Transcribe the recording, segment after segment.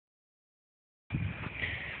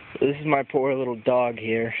This is my poor little dog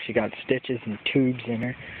here. She got stitches and tubes in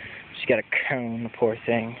her. She got a cone, the poor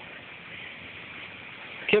thing.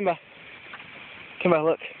 Kimba! Kimba,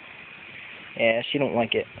 look. Yeah, she don't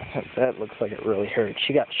like it. That looks like it really hurt.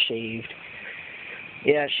 She got shaved.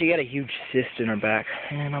 Yeah, she got a huge cyst in her back.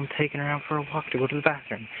 And I'm taking her out for a walk to go to the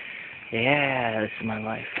bathroom. Yeah, this is my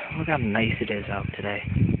life. Look how nice it is out today.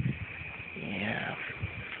 Yeah,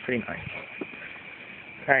 pretty nice.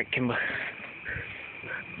 Alright, Kimba.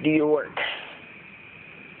 Do your work.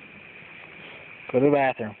 Go to the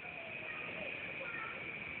bathroom.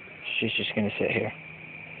 She's just gonna sit here.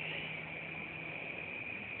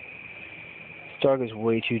 This dog is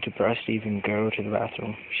way too depressed to even go to the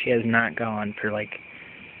bathroom. She has not gone for like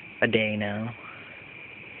a day now.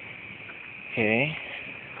 Okay.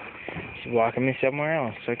 She's walking me somewhere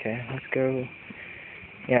else. Okay, let's go.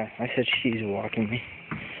 Yeah, I said she's walking me.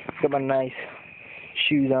 Got my nice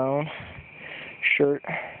shoes on. Shirt.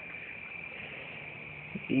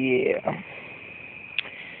 Yeah.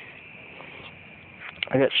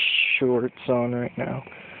 I got shorts on right now.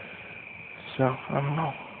 So, I don't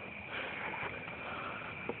know.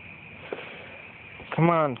 Come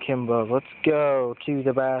on, Kimba, let's go to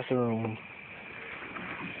the bathroom.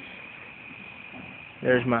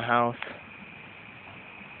 There's my house.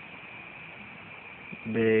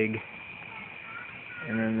 Big.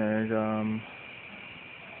 And then there's,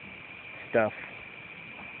 stuff.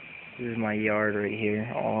 This is my yard right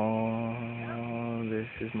here. Oh, this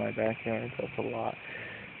is my backyard. That's a lot.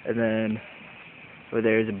 And then over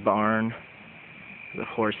there's a barn. The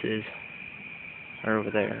horses are over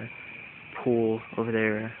there. Pool over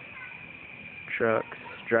there. Trucks.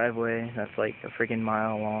 Driveway. That's like a freaking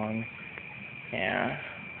mile long. Yeah.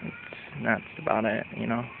 That's about it, you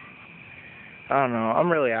know. I don't know. I'm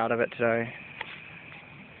really out of it today.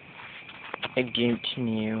 I don't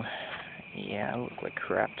know. Yeah, I look like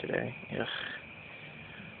crap today. Ugh.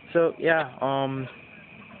 So, yeah, I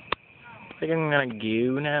think I'm gonna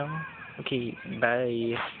go now. Okay,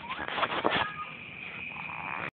 bye.